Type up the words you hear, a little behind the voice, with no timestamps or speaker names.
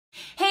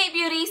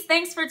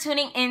Thanks for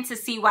tuning in to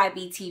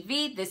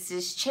CYBDT. This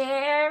is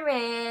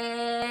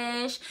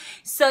Cherish.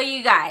 So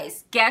you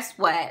guys, guess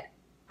what?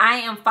 I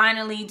am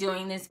finally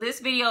doing this. This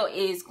video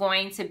is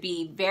going to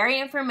be very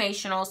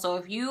informational. So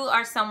if you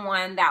are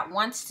someone that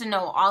wants to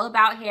know all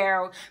about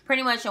hair,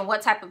 pretty much and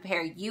what type of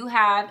hair you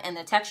have and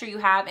the texture you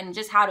have and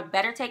just how to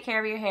better take care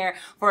of your hair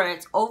for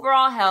its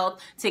overall health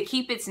to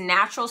keep its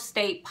natural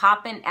state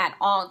popping at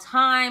all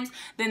times,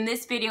 then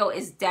this video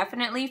is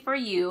definitely for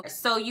you.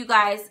 So you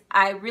guys,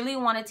 I really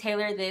want to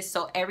tailor this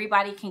so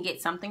everybody can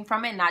get something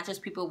from it, not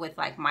just people with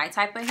like my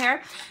type of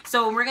hair.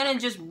 So we're going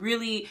to just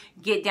really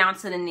get down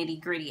to the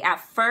nitty-gritty. At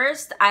first,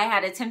 I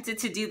had attempted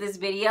to do this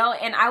video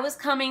and I was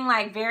coming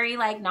like very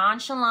like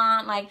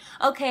nonchalant, like,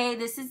 okay,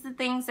 this is the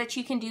things that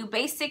you can do,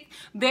 basic,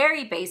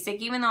 very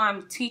basic, even though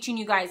I'm teaching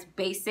you guys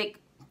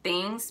basic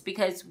things,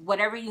 because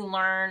whatever you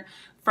learn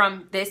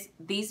from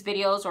these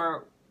videos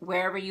or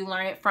wherever you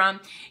learn it from,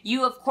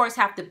 you of course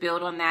have to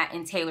build on that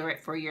and tailor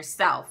it for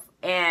yourself.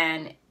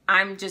 And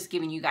I'm just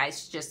giving you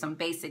guys just some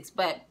basics.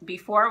 But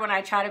before, when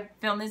I tried to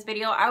film this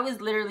video, I was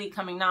literally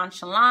coming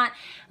nonchalant,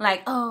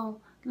 like,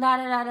 oh, la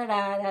da da da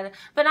da da.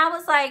 But I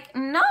was like,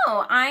 no,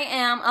 I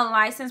am a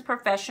licensed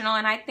professional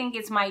and I think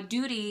it's my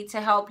duty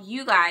to help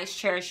you guys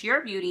cherish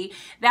your beauty.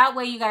 That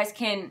way you guys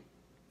can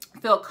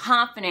feel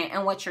confident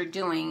in what you're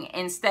doing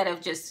instead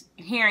of just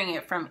hearing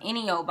it from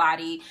any old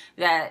body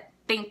that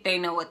think they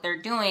know what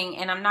they're doing.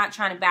 And I'm not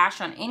trying to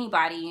bash on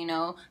anybody, you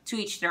know, to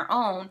each their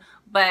own,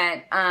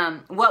 but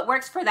what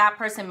works for that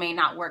person may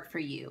not work for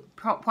you,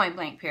 point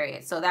blank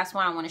period. So that's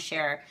why I want to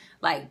share,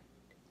 like,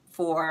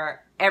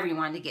 for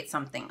everyone to get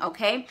something,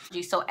 okay?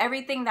 So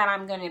everything that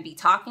I'm going to be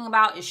talking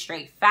about is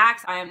straight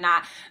facts. I am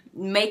not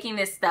making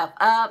this stuff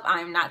up.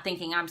 I'm not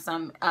thinking I'm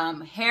some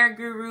hair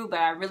guru, but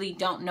I really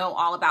don't know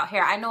all about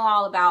hair. I know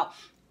all about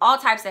all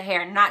types of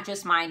hair, not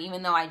just mine,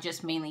 even though I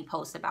just mainly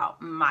post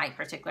about my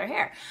particular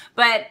hair.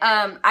 But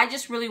I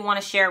just really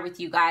want to share with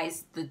you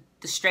guys the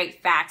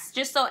straight facts,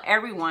 just so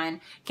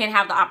everyone can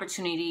have the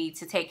opportunity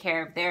to take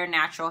care of their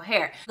natural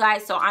hair.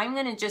 Guys, so I'm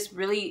going to just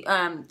really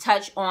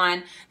touch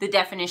on the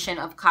definition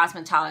of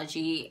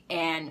cosmetology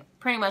and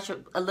pretty much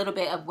a little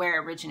bit of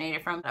where it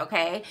originated from,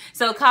 okay?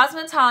 So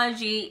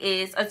cosmetology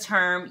is a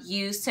term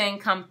used to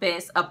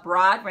encompass a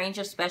broad range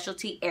of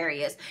specialty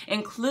areas,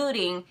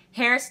 including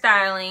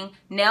hairstyling,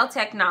 nail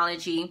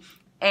technology,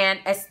 and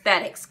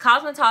aesthetics.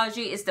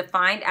 Cosmetology is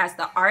defined as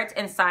the art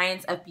and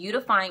science of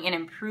beautifying and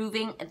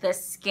improving the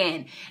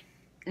skin,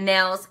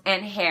 nails,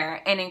 and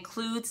hair, and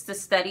includes the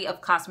study of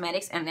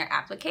cosmetics and their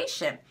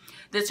application.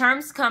 The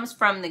term comes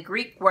from the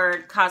Greek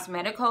word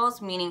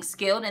cosmetikos, meaning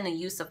skilled in the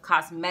use of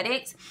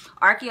cosmetics.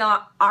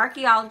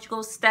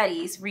 Archaeological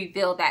studies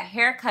reveal that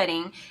hair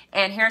cutting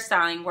and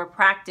hairstyling were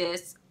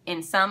practiced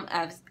in some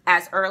of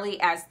as early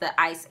as the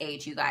Ice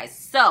Age, you guys.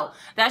 So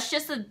that's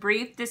just a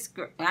brief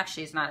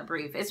actually it's not a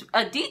brief, it's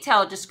a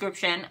detailed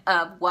description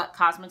of what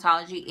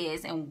cosmetology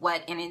is and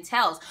what it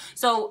entails.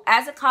 So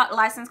as a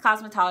licensed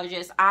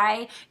cosmetologist,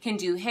 I can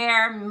do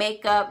hair,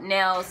 makeup,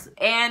 nails,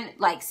 and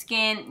like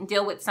skin,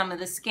 deal with some of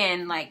the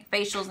skin like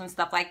facials and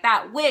stuff like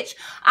that, which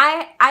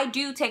I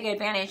do take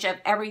advantage of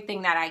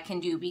everything that I can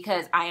do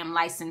because I am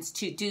licensed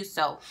to do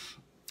so.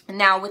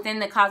 Now, within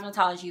the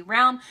cosmetology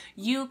realm,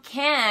 you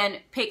can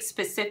pick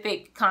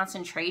specific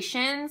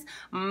concentrations.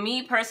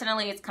 Me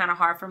personally, it's kind of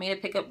hard for me to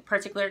pick a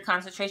particular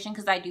concentration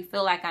because I do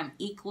feel like I'm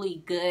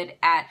equally good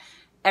at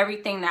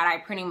everything that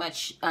I pretty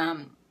much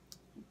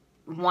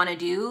want to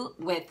do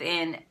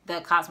within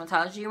the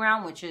cosmetology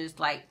realm, which is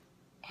like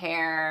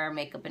hair,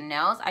 makeup, and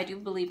nails. I do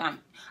believe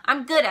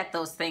I'm good at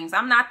those things.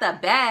 I'm not the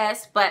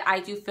best, but I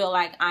do feel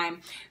like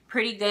I'm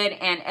pretty good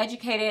and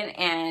educated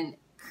and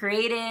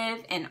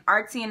creative and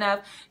artsy enough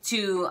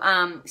to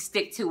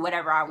stick to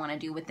whatever I want to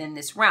do within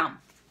this realm.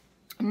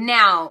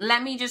 Now,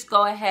 let me just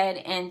go ahead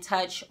and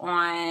touch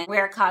on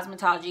where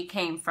cosmetology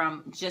came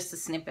from, just a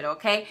snippet,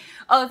 okay?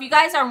 Oh, if you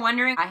guys are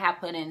wondering, I have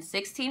put in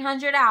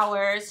 1,600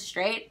 hours,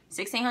 straight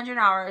 1,600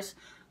 hours,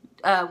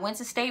 went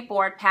to state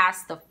board,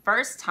 passed the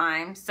first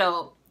time,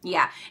 so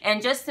yeah.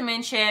 And just to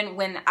mention,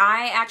 when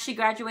I actually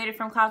graduated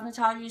from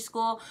cosmetology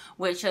school,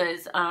 which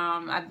was,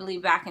 I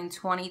believe back in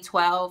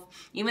 2012,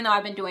 even though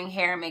I've been doing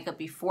hair and makeup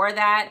before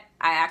that,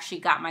 I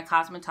actually got my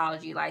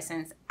cosmetology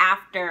license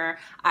after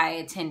I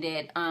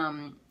attended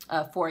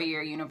a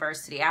four-year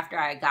university, after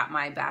I got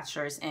my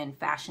bachelor's in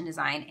fashion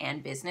design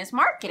and business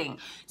marketing.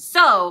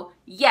 So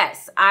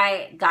yes,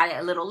 I got it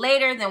a little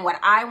later than what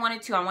I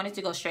wanted to. I wanted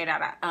to go straight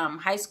out of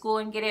high school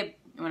and get it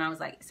when I was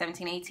like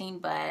 17, 18,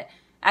 but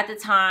at the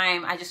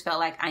time, I just felt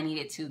like I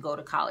needed to go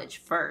to college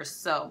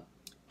first. So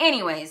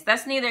anyways,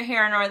 that's neither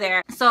here nor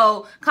there.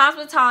 So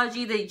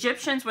cosmetology, the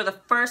Egyptians were the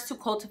first to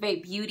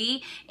cultivate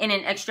beauty in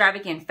an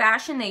extravagant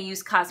fashion. They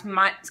used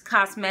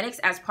cosmetics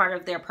as part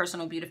of their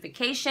personal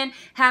beautification,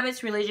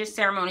 habits, religious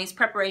ceremonies,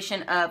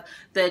 preparation of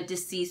the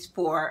deceased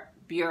for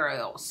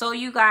burial. So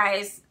you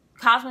guys,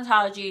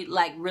 cosmetology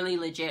like really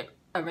legit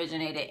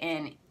originated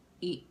in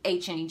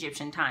ancient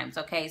Egyptian times,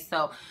 okay?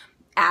 So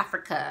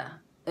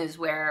Africa is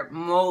where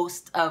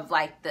most of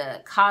like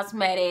the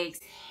cosmetics,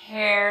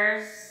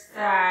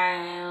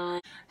 hairstyling,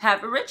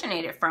 have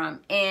originated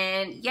from.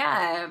 And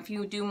yeah, if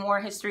you do more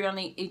history on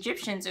the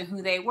Egyptians and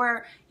who they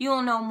were,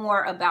 you'll know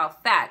more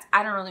about that.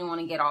 I don't really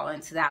want to get all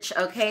into that.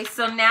 Okay,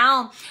 so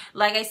now,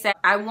 like I said,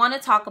 I want to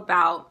talk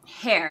about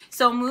hair.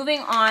 So moving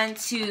on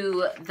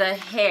to the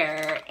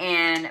hair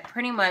and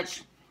pretty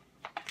much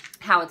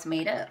how it's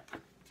made up.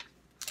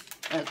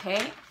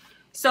 Okay,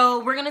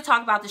 so we're going to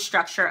talk about the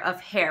structure of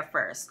hair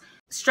first.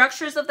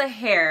 Structures of the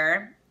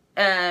hair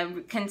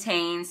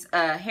contains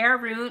a hair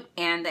root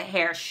and the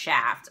hair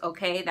shaft.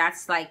 Okay,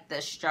 that's like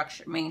the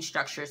main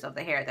structures of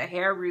the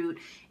hair root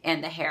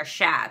and the hair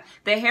shaft.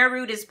 The hair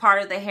root is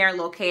part of the hair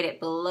located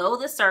below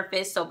the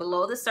surface. So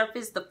below the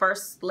surface, the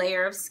first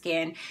layer of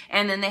skin,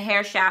 and then the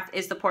hair shaft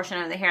is the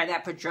portion of the hair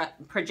that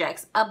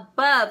projects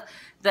above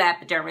the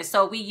epidermis.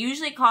 So we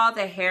usually call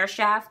the hair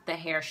shaft the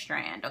hair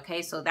strand.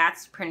 Okay, so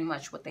that's pretty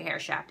much what the hair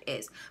shaft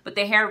is. But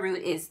the hair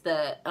root is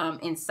the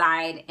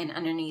inside and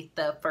underneath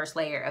the first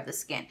layer of the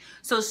skin.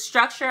 So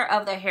structure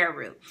of the hair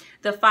root.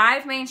 The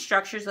 5 main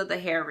structures of the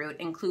hair root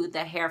include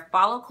the hair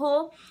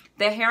follicle,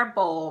 the hair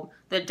bulb,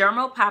 the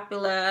dermal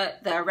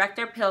papilla, the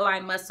erector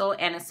pili muscle,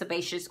 and a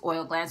sebaceous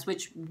oil glands,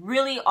 which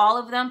really all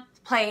of them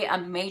play a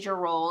major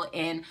role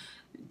in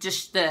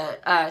just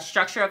the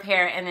structure of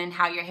hair, and then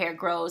how your hair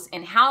grows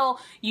and how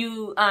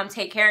you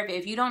take care of it.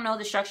 If you don't know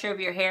the structure of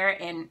your hair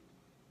and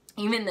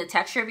even the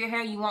texture of your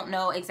hair, you won't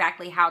know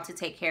exactly how to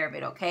take care of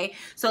it. Okay,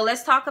 so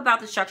let's talk about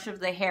the structure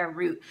of the hair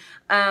root.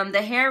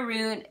 The hair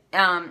root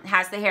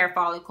has the hair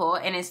follicle,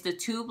 and it's the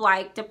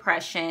tube-like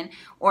depression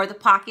or the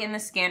pocket in the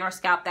skin or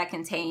scalp that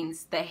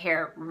contains the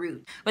hair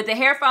root. But the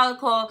hair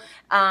follicle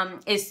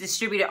is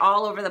distributed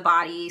all over the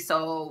body,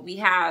 so we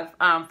have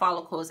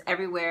follicles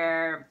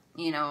everywhere,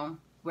 you know,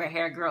 where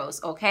hair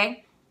grows.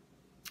 Okay,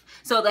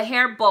 so the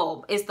hair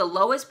bulb is the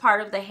lowest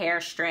part of the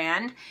hair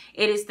strand.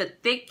 It is the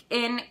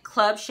thickened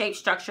club-shaped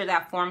structure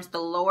that forms the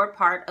lower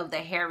part of the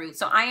hair root.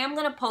 So I am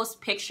going to post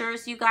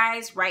pictures, you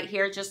guys, right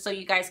here, just so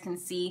you guys can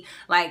see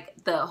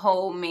like the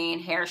whole main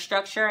hair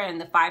structure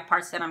and the 5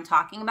 parts that I'm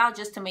talking about,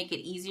 just to make it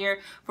easier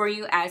for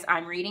you as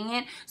I'm reading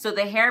it. So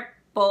the hair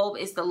bulb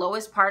is the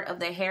lowest part of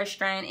the hair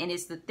strand and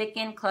is the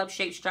thickened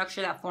club-shaped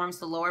structure that forms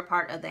the lower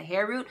part of the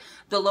hair root.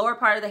 The lower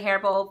part of the hair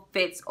bulb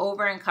fits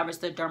over and covers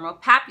the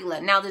dermal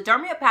papilla. Now, the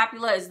dermal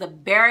papilla is the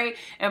very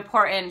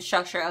important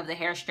structure of the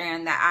hair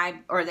strand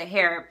or the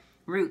hair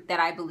root that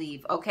I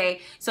believe.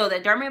 Okay, so the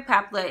dermal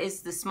papilla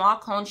is the small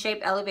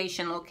cone-shaped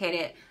elevation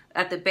located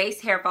at the base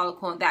hair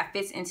follicle that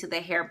fits into the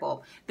hair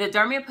bulb. The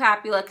dermal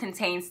papilla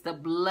contains the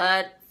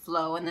blood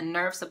flow and the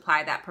nerve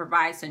supply that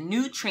provides the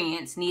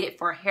nutrients needed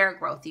for hair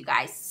growth, you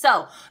guys.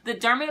 So the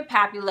dermal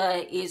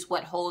papilla is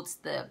what holds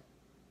the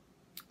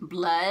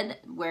blood,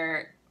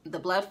 where the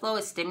blood flow,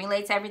 it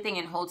stimulates everything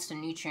and holds the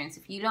nutrients.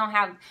 If you don't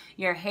have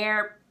your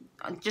hair,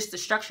 just the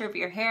structure of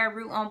your hair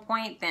root on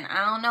point, then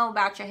I don't know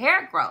about your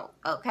hair growth.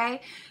 Okay,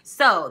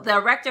 so the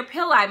erector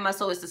pili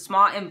muscle is the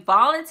small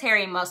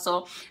involuntary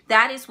muscle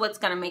that is what's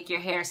going to make your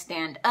hair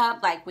stand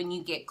up. Like when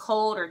you get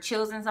cold or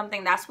chills in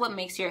something, that's what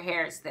makes your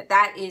hair,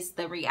 that is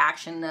the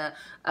reaction. The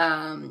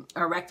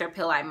erector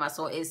pili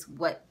muscle is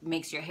what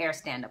makes your hair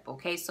stand up.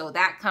 Okay, so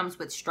that comes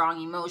with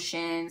strong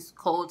emotions,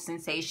 cold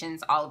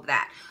sensations, all of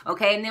that.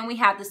 Okay, and then we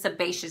have the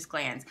sebaceous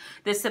glands.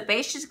 The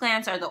sebaceous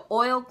glands are the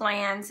oil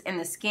glands in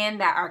the skin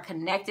that are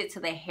connected to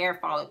the hair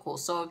follicle.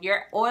 So if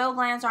your oil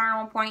glands aren't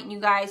on point, you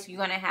guys, you're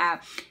gonna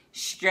have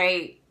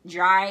straight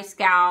dry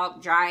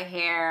scalp, dry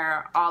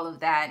hair, all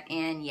of that.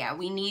 And yeah,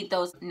 we need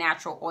those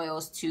natural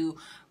oils to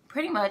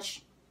pretty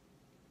much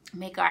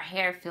make our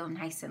hair feel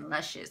nice and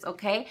luscious.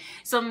 Okay,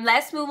 so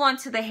let's move on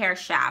to the hair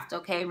shaft.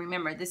 Okay,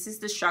 remember, this is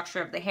the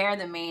structure of the hair.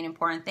 The main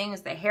important thing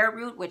is the hair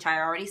root, which I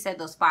already said,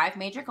 those 5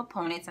 major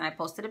components, and I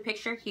posted a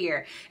picture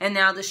here. And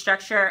now the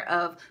structure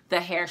of the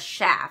hair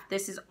shaft.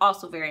 This is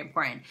also very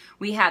important.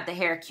 We have the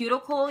hair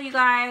cuticle, you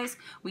guys.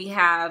 We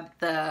have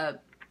the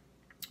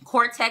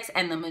cortex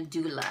and the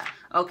medulla.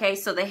 Okay,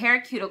 so the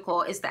hair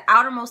cuticle is the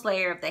outermost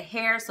layer of the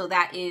hair. So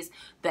that is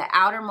the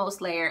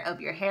outermost layer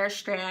of your hair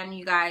strand,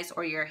 you guys,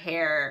 or your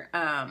hair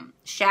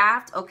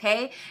shaft.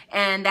 Okay,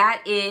 and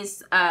that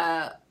is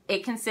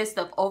it consists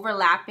of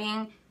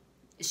overlapping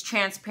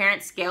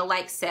transparent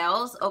scale-like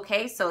cells.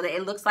 Okay, so that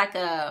it looks like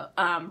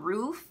a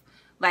roof,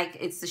 like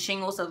it's the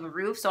shingles of a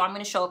roof. So I'm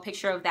going to show a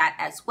picture of that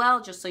as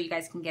well, just so you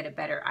guys can get a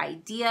better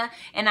idea.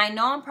 And I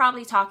know I'm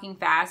probably talking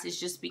fast. It's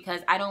just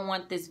because I don't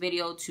want this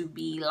video to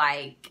be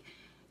like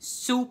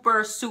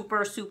super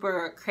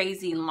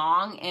crazy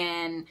long,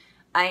 and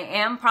I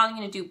am probably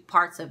going to do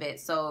parts of it.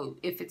 So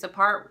if it's a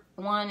part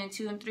 1 and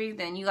 2 and 3,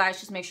 then you guys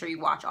just make sure you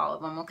watch all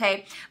of them.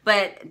 Okay,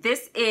 but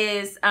this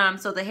is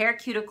so the hair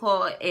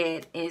cuticle,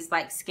 it is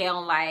like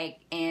scale like,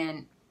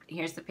 and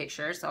here's the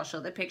picture. So I'll show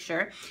the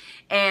picture,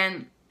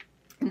 and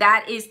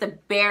that is the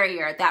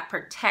barrier that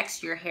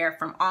protects your hair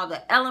from all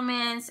the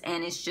elements,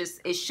 and it's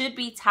just, it should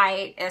be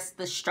tight. As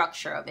the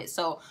structure of it.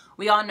 So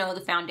we all know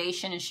the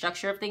foundation and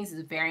structure of things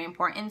is very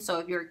important. So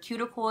if your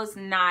cuticle is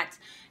not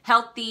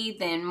healthy,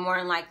 then more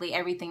than likely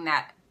everything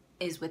that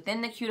is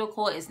within the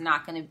cuticle is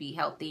not going to be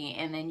healthy,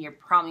 and then you're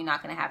probably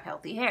not going to have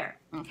healthy hair.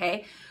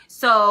 Okay,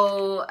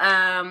 so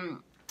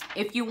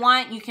if you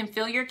want, you can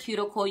feel your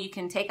cuticle. You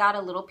can take out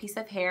a little piece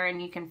of hair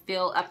and you can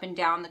feel up and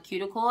down the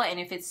cuticle, and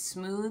if it's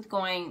smooth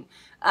going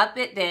up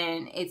it,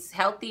 then it's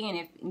healthy. And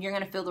if you're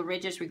going to feel the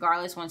ridges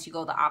regardless once you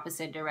go the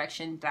opposite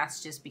direction,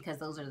 that's just because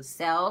those are the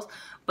cells.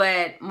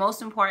 But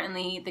most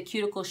importantly, the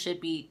cuticle should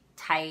be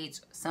tight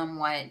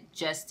somewhat,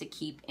 just to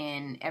keep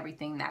in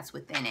everything that's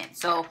within it.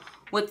 So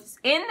what's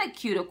in the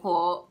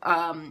cuticle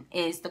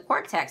is the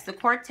cortex. The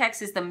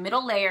cortex is the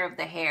middle layer of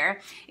the hair.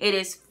 It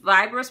is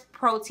fibrous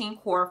protein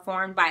core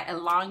formed by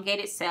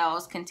elongated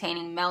cells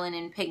containing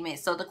melanin pigment.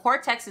 So the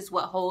cortex is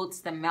what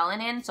holds the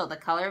melanin, so the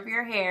color of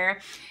your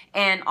hair,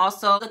 and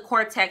also the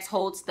cortex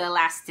holds the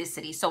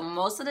elasticity. So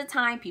most of the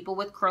time, people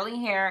with curly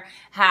hair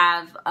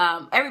have,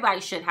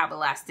 everybody should have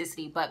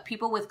elasticity, but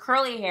people with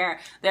curly hair,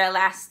 their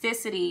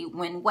elasticity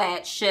when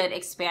wet should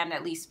expand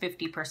at least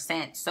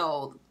 50%.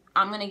 So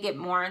I'm going to get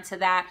more into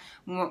that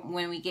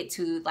when we get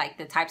to like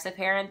the types of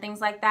hair and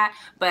things like that.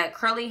 But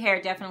curly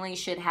hair definitely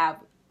should have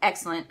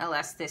excellent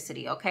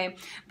elasticity, okay?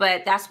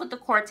 But that's what the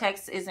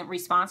cortex isn't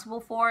responsible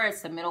for.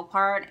 It's the middle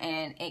part,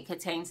 and it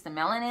contains the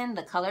melanin,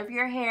 the color of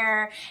your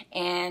hair,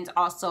 and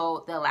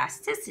also the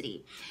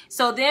elasticity.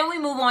 So then we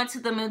move on to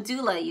the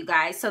medulla, you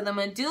guys. So the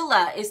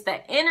medulla is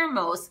the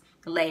innermost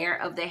layer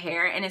of the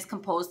hair and is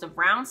composed of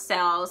round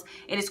cells.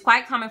 It is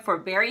quite common for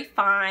very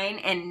fine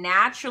and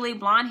naturally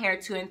blonde hair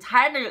to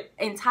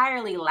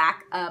entirely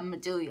lack a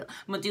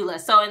medulla.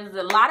 So in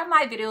a lot of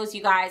my videos,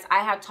 you guys, I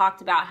have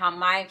talked about how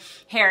my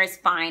hair is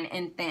fine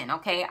and thin,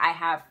 okay? I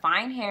have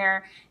fine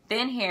hair,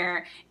 thin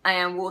hair,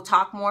 and we'll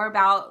talk more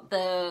about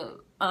the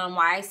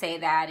why I say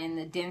that, and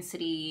the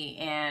density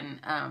and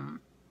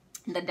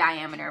the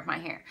diameter of my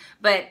hair.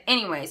 But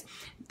anyways,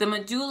 the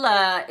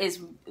medulla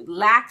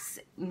lacks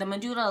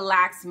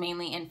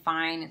mainly in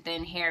fine,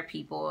 thin hair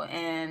people,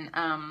 and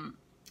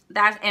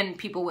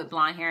people with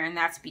blonde hair, and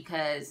that's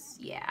because,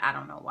 yeah, I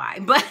don't know why,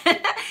 but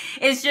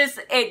it's just,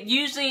 it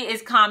usually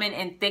is common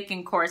in thick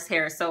and coarse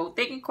hair. So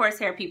thick and coarse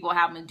hair people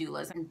have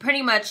medullas, and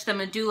pretty much the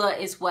medulla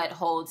is what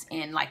holds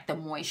in like the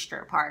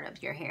moisture part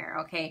of your hair,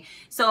 okay?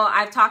 So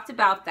I've talked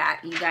about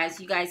that, you guys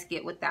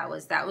get what that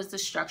was. That was the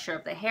structure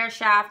of the hair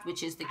shaft,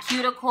 which is the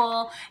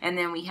cuticle, and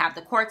then we have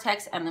the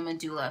cortex and the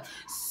medulla.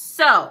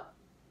 So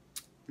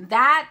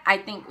that I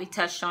think we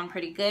touched on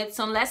pretty good.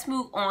 So let's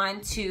move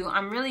on to,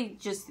 I'm really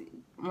just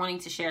wanting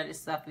to share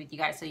this stuff with you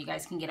guys so you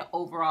guys can get an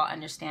overall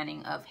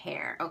understanding of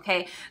hair,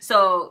 okay?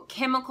 So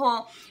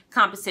chemical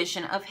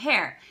composition of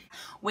hair.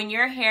 When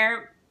your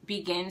hair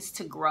begins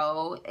to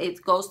grow,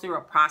 it goes through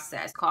a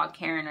process called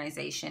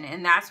keratinization,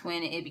 and that's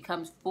when it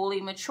becomes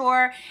fully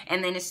mature,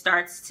 and then it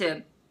starts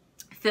to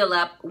fill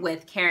up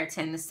with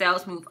keratin. The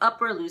cells move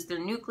upward, lose their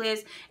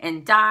nucleus,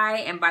 and die.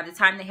 And by the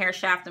time the hair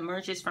shaft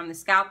emerges from the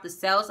scalp, the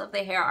cells of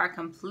the hair are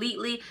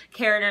completely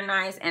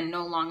keratinized and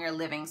no longer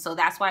living. So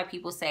that's why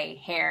people say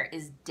hair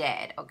is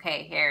dead,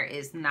 okay? Hair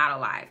is not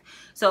alive.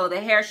 So the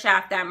hair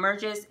shaft that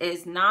emerges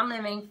is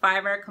non-living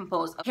fiber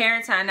composed of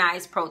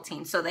keratinized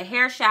protein. So the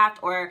hair shaft,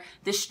 or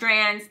the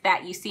strands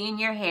that you see in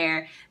your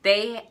hair,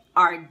 they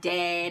are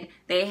dead.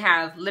 They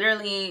have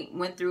literally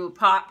went through a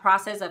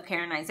process of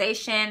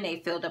keratinization.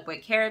 They filled up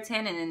with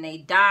keratin, and then they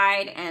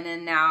died, and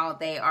then now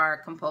they are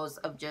composed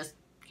of just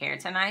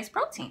keratinized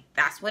protein.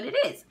 That's what it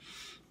is.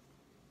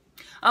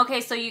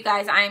 Okay, so you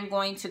guys, I am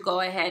going to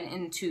go ahead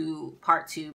into part 2.